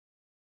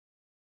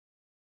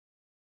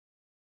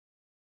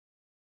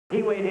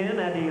He weighed in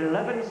at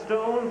 11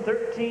 stone,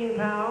 13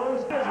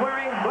 pounds. He is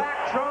wearing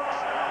black trunks,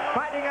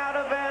 fighting out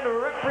of and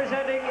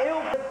representing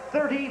Ilford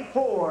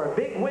 34.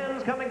 Big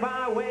wins coming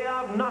by way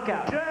of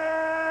knockout.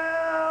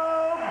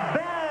 Nigel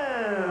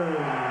Benn.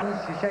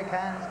 You shake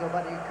hands, go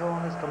back to your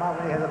corners, come out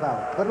when you hear the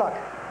bell. Good luck.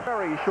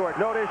 Very short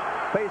notice,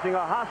 facing a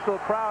hostile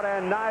crowd,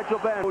 and Nigel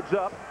Benn moves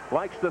up,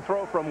 likes to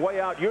throw from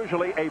way out,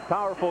 usually a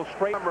powerful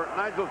straight. Remember,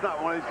 Nigel's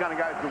not one of these kind of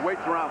guys who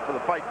waits around for the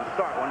fight to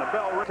start. When the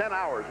bell rings, 10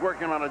 hours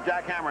working on a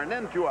jackhammer and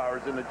then 2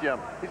 hours in the gym.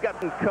 He's got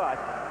them cut.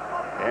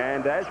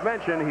 And as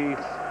mentioned, he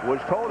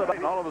was told about.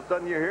 And all of a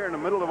sudden you're here in the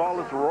middle of all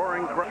this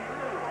roaring crowd.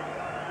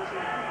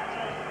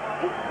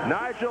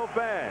 Nigel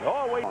Benn,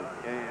 always.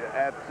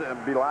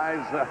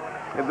 Belies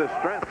the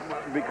strength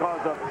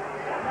because of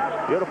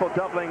beautiful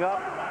doubling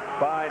up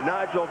by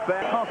Nigel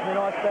Benn. Pass me an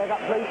ice bag up,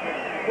 please.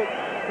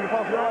 Can you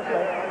pass me an ice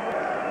bag?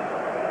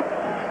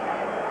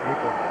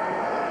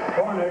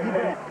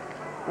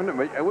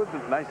 It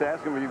wasn't nice to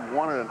ask him if he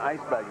wanted an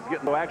ice bag. He's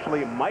getting to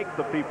actually mic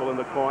the people in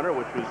the corner,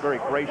 which was very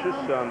gracious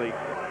on the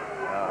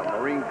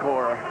Marine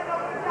Corps.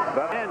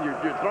 And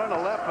you're throwing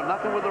a left and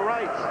nothing with the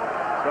right.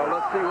 So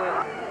let's see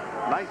what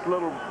nice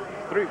little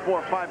 3,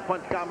 4, 5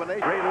 punch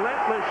combination.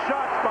 Relentless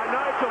shots by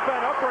Nigel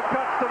Benn.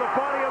 Uppercuts to the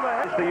body of the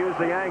head. To use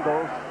the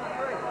angles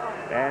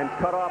and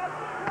cut off.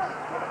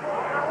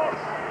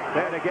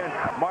 Then again,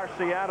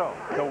 Marciano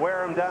to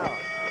wear him down.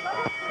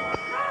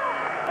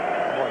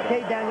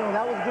 Okay, Daniel,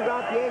 that was a good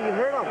round at the end. You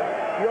heard him.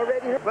 You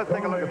already heard him. Let's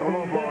take a look at the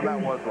low blow. That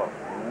was low.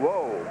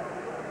 Whoa.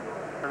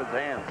 Turn his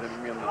hands,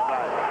 hitting me on the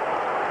side.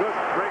 Good,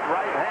 straight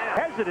right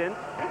hand. Hesitant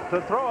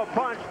to throw a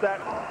punch that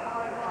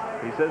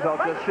he says, I'll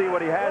just see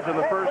what he has in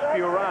the first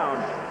few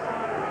rounds.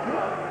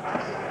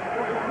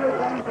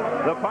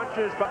 The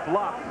punches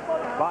blocked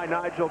by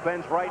Nigel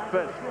Benn's right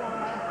fist.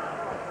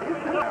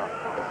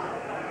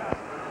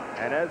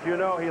 And as you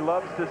know, he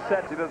loves to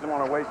set. He doesn't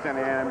want to waste any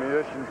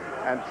ammunition.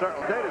 And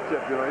certainly potato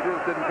chip, you know, he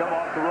just didn't come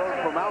off the road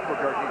from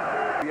Albuquerque.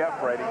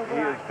 BF rating.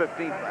 He is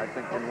 15th, I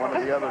think, in one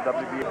of the other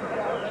WBA.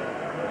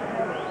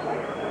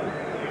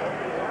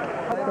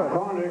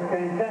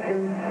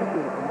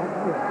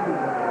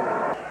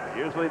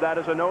 Usually that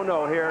is a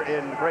no-no here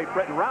in Great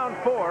Britain. Round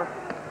 4,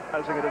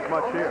 using it as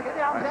much here.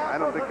 I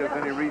don't think there's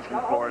any reason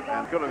for it,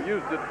 and could have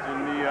used it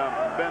in the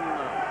Ben.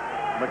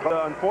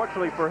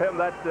 Unfortunately for him,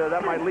 that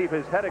might leave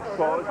his head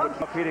exposed, which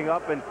is heating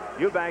up. And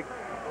Eubank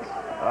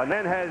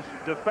then has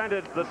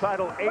defended the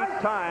title 8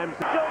 times.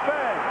 Nigel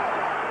Benn.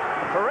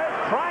 Perez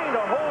trying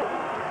to hold.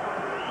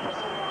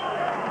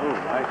 Ooh,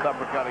 nice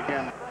uppercut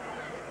again.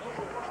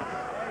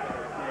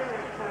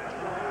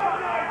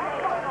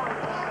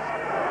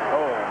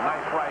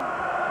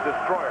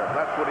 Destroyer.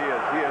 That's what he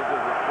is. He is a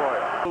destroyer.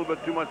 A little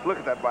bit too much. Look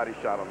at that body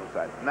shot on the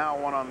side. Now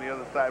one on the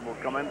other side will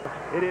come in.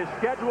 It is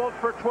scheduled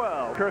for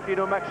 12. Turkey,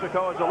 New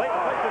Mexico is a late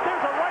place.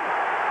 There's a right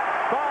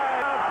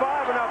by round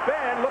 5, and now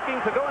Benn looking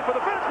to go in for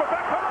the finish, but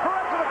back comes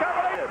Perez to the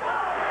combination.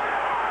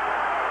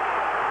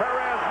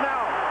 Perez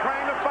now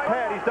trying to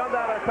fight. He's done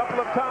that a couple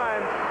of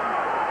times.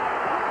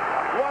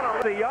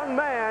 What a young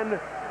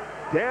man,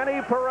 Danny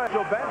Perez.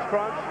 Benn's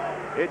trunks.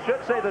 It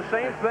should say the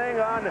same thing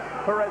on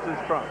Perez's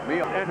trunk.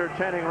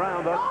 Entertaining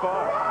round thus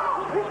far.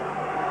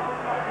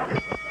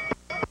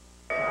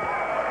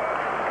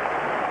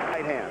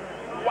 Right hand.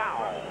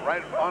 Wow.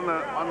 Right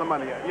on the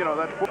money. You know,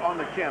 that's on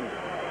the chin.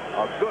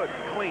 A good,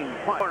 clean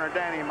punch. Corner,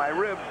 Danny, my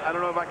ribs. I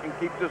don't know if I can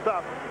keep this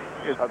up.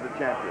 Is of the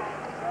champion.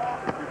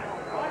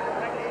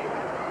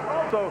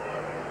 So,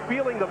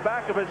 feeling the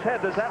back of his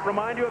head, does that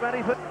remind you of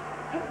anything?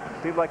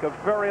 Seemed like a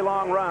very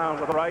long round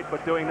with the right,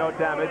 but doing no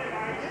damage.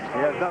 He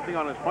has nothing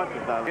on his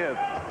punches now. He is.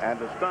 And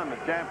to stun the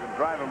champion,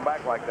 drive him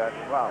back like that.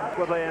 Wow.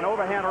 With an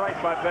overhand right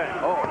by Benn.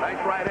 Oh,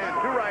 nice right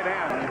hand. 2 right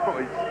hands.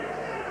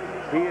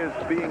 He is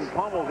being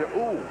pummeled here.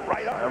 Ooh,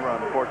 right up. Ever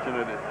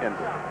unfortunate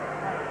ending.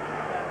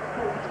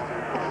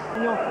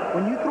 You know,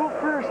 when you throw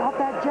first off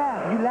that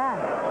jab, you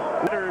land.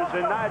 Leaders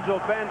in Nigel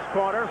Benn's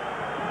corner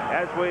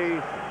as we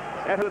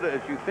enter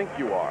as you think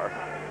you are,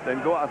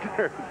 then go out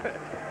there.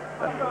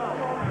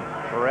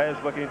 Perez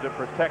looking to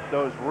protect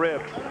those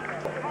ribs.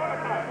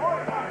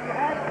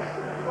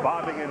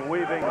 Bobbing and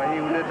weaving. Well,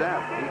 he did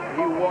that.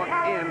 He walked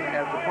in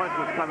as the punch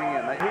was coming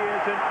in. He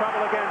is in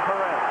trouble again,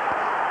 Perez.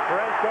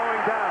 Perez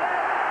going down.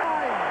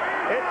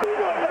 It's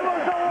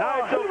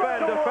Nigel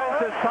Benn defends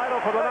his title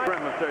for the night.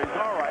 He's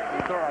all right.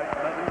 He's all right.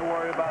 Nothing to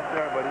worry about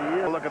there, but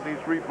he is. Look at these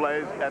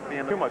replays at the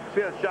end. Too much.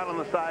 See a shot on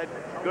the side?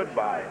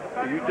 Goodbye.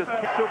 You just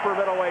can't. Super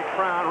middleweight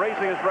crown,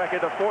 raising his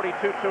record to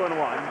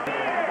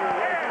 42-2-1.